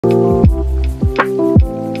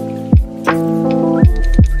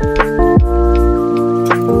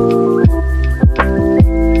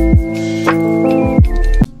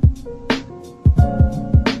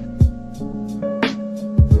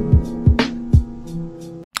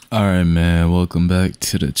Alright, man, welcome back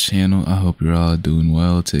to the channel. I hope you're all doing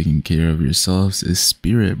well, taking care of yourselves. It's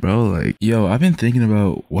Spirit, bro. Like, yo, I've been thinking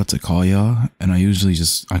about what to call y'all, and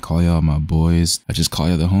I call y'all my boys. I just call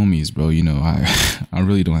y'all the homies, bro. You know, I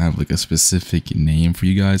really don't have like a specific name for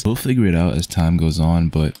you guys. We'll figure it out as time goes on,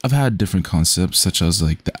 but I've had different concepts such as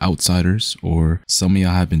like the outsiders, or some of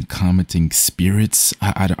y'all have been commenting spirits.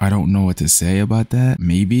 I don't know what to say about that.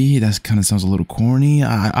 Maybe that kind of sounds a little corny.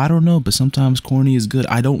 I don't know, but sometimes corny is good.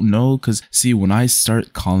 I don't know, because see, when I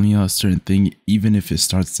start calling you a certain thing, even if it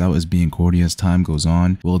starts out as being corny, as time goes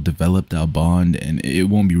on, we'll develop that bond and it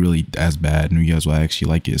won't be really as bad, and you guys will actually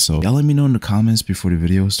like it. So y'all let me know in the comments before the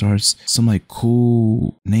video starts some like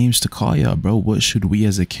cool names to call y'all, bro. What should we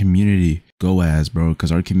as a community go as, bro?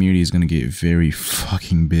 Because our community is gonna get very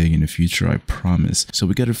fucking big in the future, I promise. So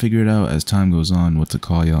we gotta figure it out as time goes on what to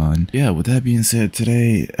call y'all. And yeah, with that being said,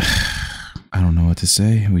 today I don't know what to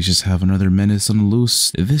say. We just have another menace on the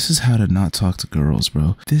loose. This is how to not talk to girls,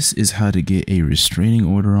 bro. This is how to get a restraining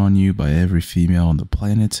order on you by every female on the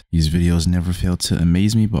planet. These videos never fail to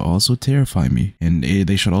amaze me, but also terrify me. And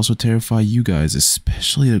they should also terrify you guys,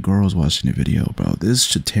 especially the girls watching the video, bro. This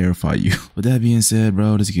should terrify you. With that being said,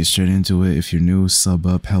 bro, let's get straight into it. If you're new, sub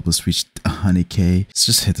up, help us reach 100K. Let's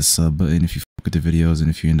just hit the sub button if you fuck with the videos and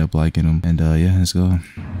if you end up liking them. And yeah, let's go.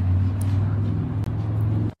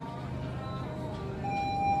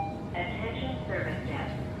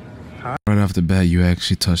 Right off the bat, you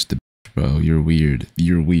actually touched the bro. You're weird.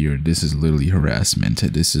 You're weird. This is literally harassment.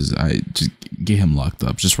 This is, I just get him locked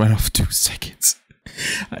up just right off 2 seconds.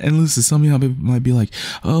 And listen, some of y'all might be like,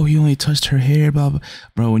 oh, he only touched her hair, blah, blah.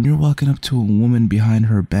 Bro, when you're walking up to a woman behind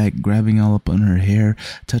her back, grabbing all up on her hair,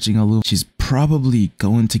 touching a little, she's probably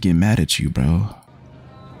going to get mad at you, bro.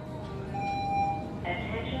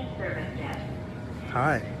 Attention service desk.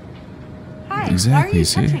 Hi. Hi. Exactly, Why are you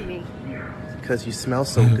see? touching me? Because you smell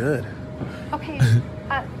so good. Okay.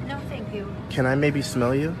 No, thank you. Can I maybe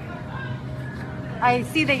smell you? I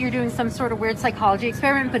see that you're doing some sort of weird psychology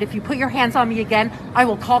experiment, but if you put your hands on me again, I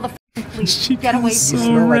will call the police. Get away so from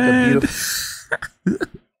You me. smell like a red. beautiful...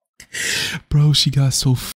 Bro, she got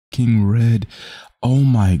so fucking red. Oh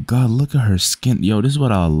my god, look at her skin. Yo, this is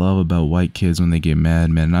what I love about white kids when they get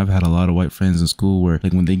mad, man. And I've had a lot of white friends in school where,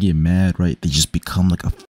 like, when they get mad, right, they just become like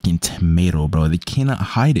a fucking tomato, bro. They cannot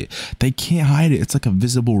hide it. They can't hide it. It's like a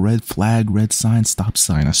visible red flag, red sign, stop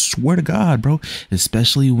sign. I swear to God, bro.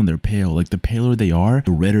 Especially when they're pale. Like, the paler they are,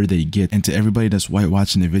 the redder they get. And to everybody that's white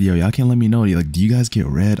watching the video, y'all can let me know. Like, do you guys get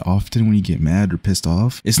red often when you get mad or pissed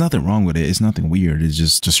off? It's nothing wrong with it. It's nothing weird. It's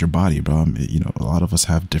just your body, bro. You know, a lot of us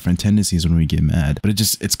have different tendencies when we get mad. But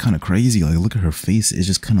it's kind of crazy. Like, look at her face. It's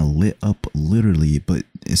just kind of lit up, literally. But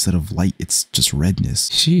instead of light, it's just redness.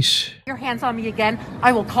 Sheesh. Your hands on me again,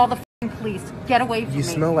 I will call the police. Get away from me. You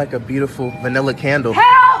smell like a beautiful vanilla candle.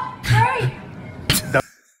 Help! Hurry!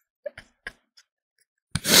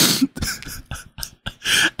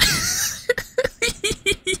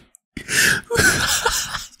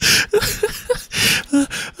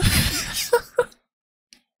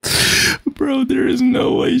 Bro, there is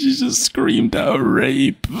no way she just screamed out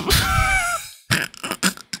rape.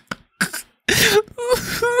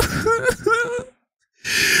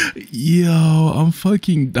 Yo, I'm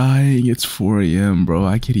fucking dying. It's 4 AM, bro.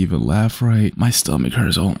 I can't even laugh right. My stomach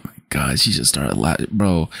hurts. Oh my god, she just started laughing.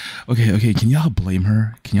 Bro, okay, can y'all blame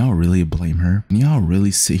her? Can y'all really blame her? Can y'all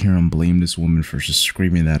really sit here and blame this woman for just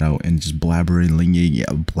screaming that out and just blabbering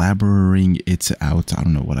it out? I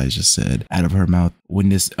don't know what I just said out of her mouth. When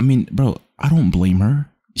this, I mean, bro, I don't blame her.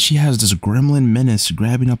 She has this gremlin menace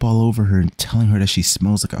grabbing up all over her and telling her that she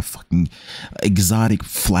smells like a fucking exotic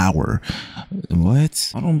flower.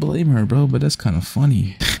 What? I don't blame her, bro, but that's kind of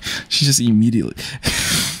funny. She just immediately...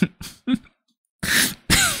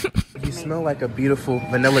 You smell like a beautiful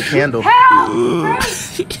vanilla candle. Help!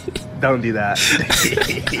 Don't do that.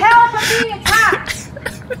 Help! I'm being attacked!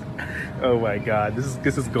 Oh my god, this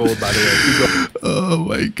is gold, by the way. Oh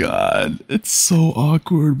my god, it's so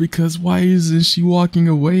awkward because why isn't she walking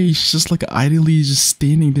away? She's just like idly just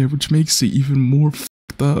standing there, which makes it even more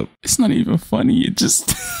fucked up. It's not even funny, it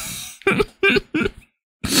just...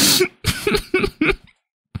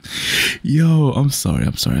 Yo, I'm sorry,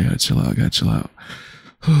 I gotta chill out,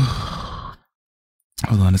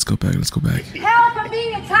 Hold on, let's go back. Help! I'm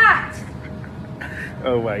being attacked!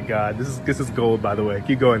 Oh my god, this is gold, by the way.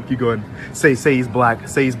 Keep going. Say he's black.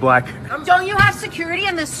 Say he's black. Don't you have security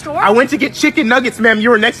in this store? I went to get chicken nuggets, ma'am. You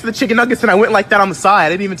were next to the chicken nuggets and I went like that on the side. I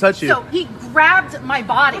didn't even touch you. So he grabbed my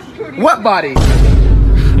body. What body?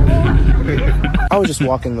 I was just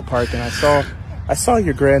walking in the park and I saw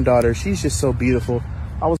your granddaughter. She's just so beautiful.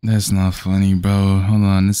 That's not funny, bro. Hold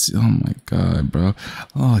on. Oh my god, bro.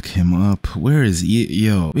 Lock him up. Where is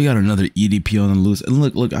yo? We got another EDP on the loose. And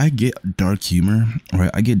look, I get dark humor,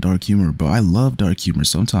 right? I get dark humor, bro. I love dark humor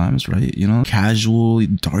sometimes, right? You know, casual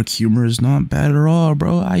dark humor is not bad at all,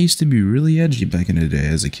 bro. I used to be really edgy back in the day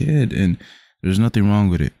as a kid, and there's nothing wrong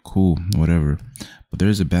with it. Cool, whatever. But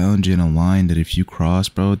there's a boundary and a line that if you cross,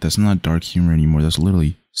 bro, that's not dark humor anymore. That's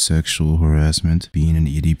literally sexual harassment. Being an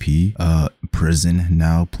EDP, prison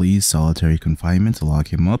now, please, solitary confinement,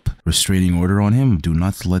 lock him up, restraining order on him, do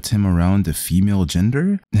not let him around the female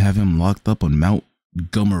gender, have him locked up on Mount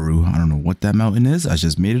Gummeru. I don't know what that mountain is. I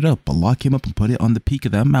just made it up, but lock him up and put it on the peak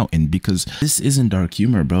of that mountain, because this isn't dark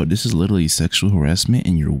humor, bro. This is literally sexual harassment,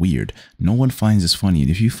 and you're weird. No one finds this funny. And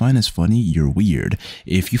if you find this funny, you're weird.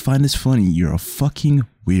 If you find this funny, you're a fucking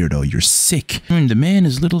weirdo. You're sick. I mean, the man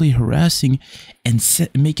is literally harassing and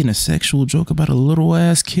making a sexual joke about a little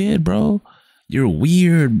ass kid, bro. You're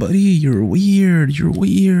weird, buddy. You're weird. You're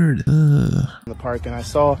weird. In the park, and I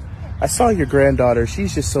saw your granddaughter.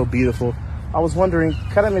 She's just so beautiful. I was wondering,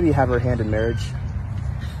 could I maybe have her hand in marriage?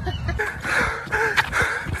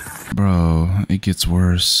 Bro, it gets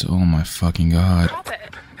worse. Oh my fucking god. Stop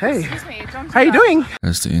it. Hey, Excuse me, don't do how you that. doing?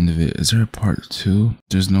 That's the end of it. Is there a part 2?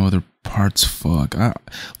 There's no other parts. Fuck.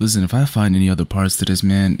 Listen, if I find any other parts to this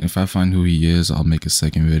man, if I find who he is, I'll make a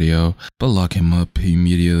second video. But lock him up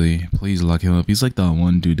immediately. Please lock him up. He's like that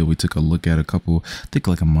one dude that we took a look at I think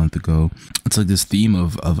like a month ago. It's like this theme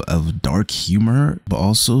of dark humor, but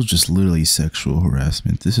also just literally sexual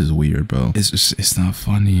harassment. This is weird, bro. It's not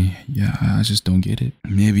funny. Yeah, I just don't get it.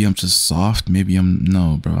 Maybe I'm just soft. Maybe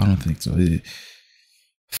no, bro. I don't think so.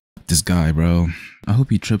 This guy, bro. I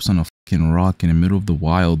hope he trips on a fucking rock in the middle of the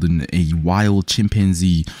wild and a wild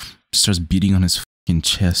chimpanzee starts beating on his fucking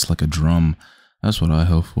chest like a drum. That's what I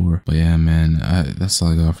hope for. But yeah, man, that's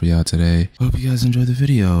all I got for y'all today. Hope you guys enjoyed the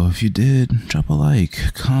video. If you did, drop a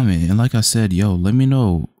like, comment, and like I said, yo, let me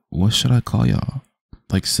know, what should I call y'all?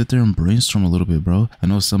 Like, sit there and brainstorm a little bit, bro. I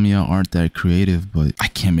know some of y'all aren't that creative, but I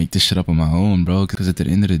can't make this shit up on my own, bro. Because at the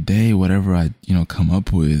end of the day, whatever I, come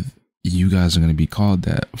up with, you guys are going to be called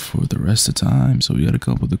that for the rest of the time. So we got to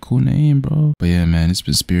come up with a cool name, bro. But yeah, man, it's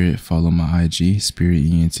been Spirit. Follow my IG,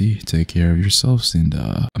 SpiritENT. Take care of yourselves, and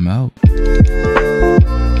I'm out.